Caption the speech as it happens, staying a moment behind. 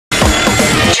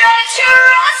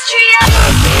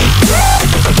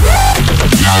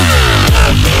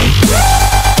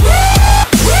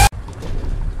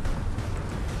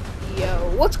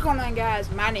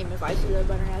as my name is Icey,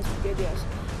 better known as videos.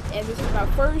 And this is my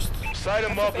first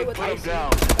FFA with Icey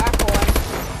back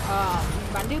on.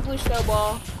 My new blue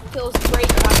snowball feels great.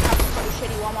 Not having to put a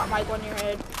shitty Walmart mic on your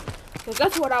head, because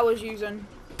that's what I was using.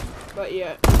 But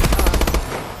yeah,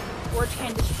 words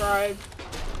can't describe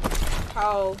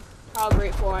how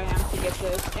grateful I am to get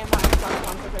this and my Xbox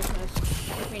One for Christmas.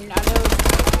 I mean, I know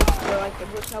like the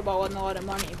blue snowball wasn't a lot of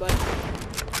money, but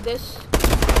this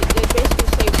it basically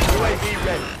saved my life.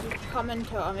 Coming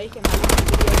to making my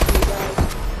videos for you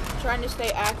guys. Trying to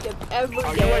stay active every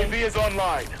day. UAV is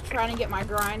online. Trying to get my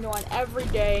grind on every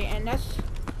day, and that's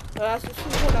just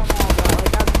what I'm all about.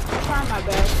 Like, I'm trying my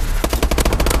best.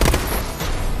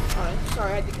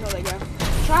 Sorry, I had to kill that guy.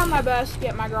 Trying my best to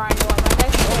get my grind on. My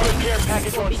next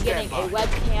thing will be getting a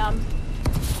webcam,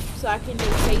 so I can do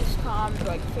face comms,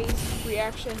 like face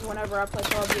reactions whenever I play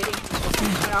Call of Duty.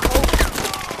 And I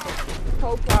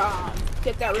hope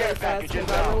get that really fast,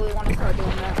 because I really want to start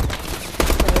doing that.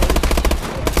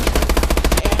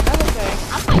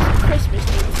 I'm playing Christmas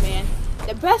movies, man.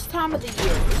 The best time of the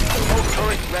year.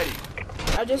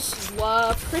 I just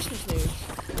love Christmas news.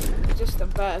 It's just the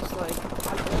best. Like,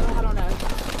 I don't know.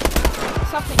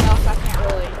 Something else I can't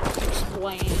really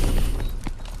explain.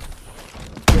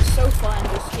 It's just so fun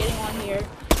just getting on here,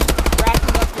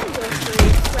 racking up your kill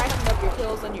streaks, racking up your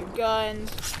kills on your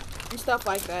guns, and stuff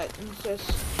like that. And it's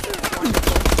just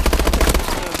wonderful.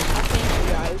 I thank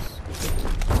you guys.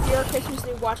 If you're a Christmas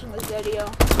dude watching this video,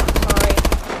 sorry,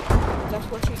 that's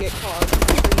what you get called. You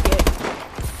get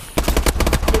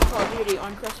Call of Duty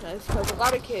on Christmas, because a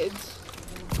lot of kids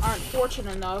aren't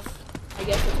fortunate enough, I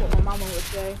guess that's what my mama would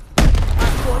say,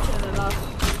 aren't fortunate enough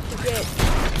to get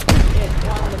it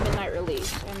on the midnight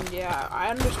release. And yeah, I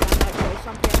understand that, because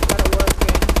some parents gotta work,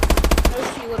 and those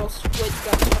few little squids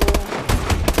got school.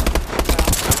 So,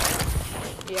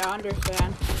 yeah, I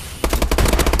understand.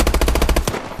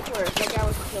 Where that guy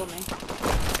was to kill me.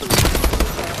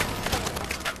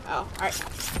 Oh, alright.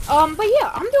 But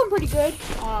yeah, I'm doing pretty good.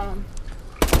 I'm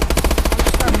gonna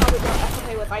start probably doing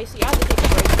FFA with Icey. I have to take a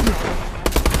break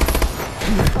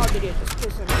from Call of Duty is just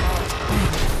pissing me off.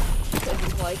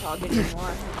 Doesn't play Call of Duty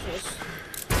anymore. It's just,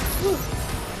 whew.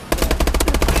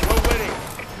 We're winning.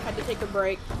 Had to take a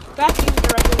break. Back using the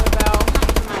regular bell. I'm not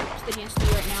using my Obsidian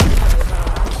Steel right now because I'm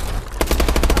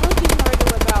not using the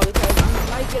regular bell because I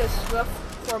might get a Swift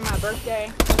for my birthday,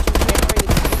 which is January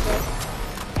the 25th.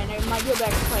 And I might go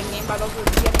back to playing game battles with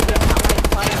the other game, not letting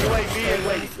play.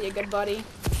 Wait. See a good buddy.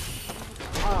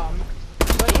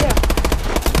 But yeah.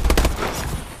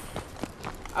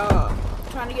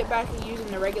 Trying to get back to using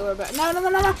the regular bell. No,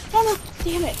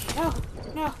 damn it.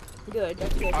 No. Good,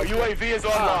 that's good. Our UAV is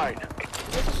online.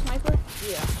 Is this a sniper?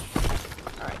 Yeah.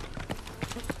 Alright.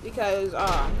 Because,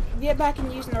 get back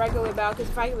and using the regular bell, because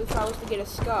if I was to get a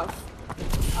scuff,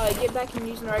 get back and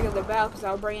using the regular bell, because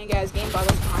I'll bring you guys game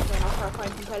battles content. I'll start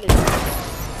playing competitive.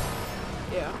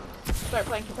 Yeah. Start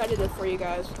playing competitive for you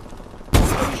guys. I'm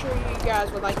pretty sure you guys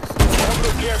would like to see me.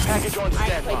 Care package on I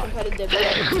ain't play competitive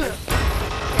yet.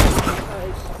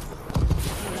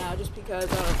 Just because,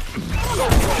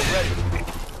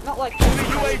 not like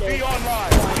UAV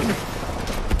online.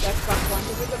 That's one,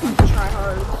 because it's a bunch of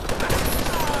tryhards.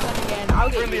 Then again, I'll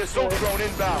get Friendly used to assault it. drone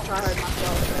inbound. Tryhard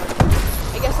myself, so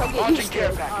I guess I'll get used to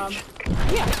it.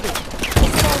 Yeah. If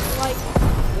you guys like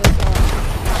this,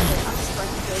 I'm just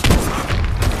pressing this.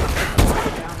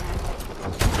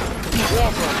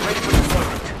 Ready for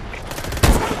deployment.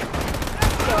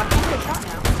 So I can't get a shot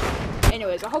now.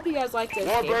 Anyways, I hope you guys like this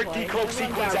Warbird gameplay. decloak Everyone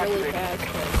sequence got really activated.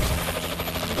 fast.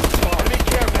 Enemy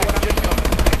care package incoming.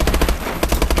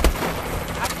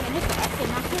 I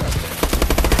cannot kill it.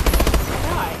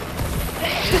 Die.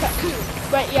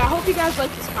 But yeah, I hope you guys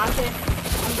like this content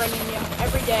I'm bringing you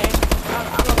every day. I'm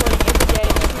uploading every day.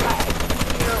 Keep my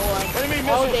computer on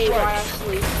all day while I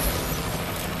sleep.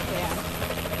 Yeah.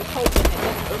 Just hoping it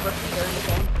doesn't overheat or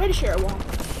anything. Pretty sure it won't.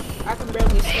 I can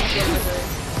barely sleep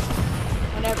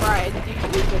whenever I do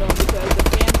leave it on, because the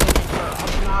fans in it are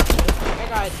obnoxious. Like, I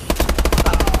got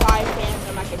 5 fans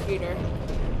on my computer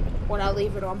when I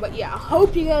leave it on. But yeah, I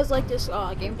hope you guys like this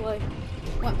gameplay.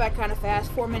 Went back kind of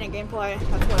fast, 4-minute gameplay.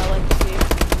 That's what I like to see.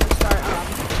 Let's start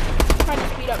trying to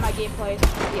speed up my gameplays.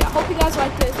 Yeah, I hope you guys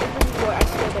like this. If you enjoy, I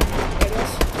still don't know. I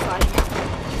guess signing out.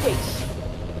 Peace.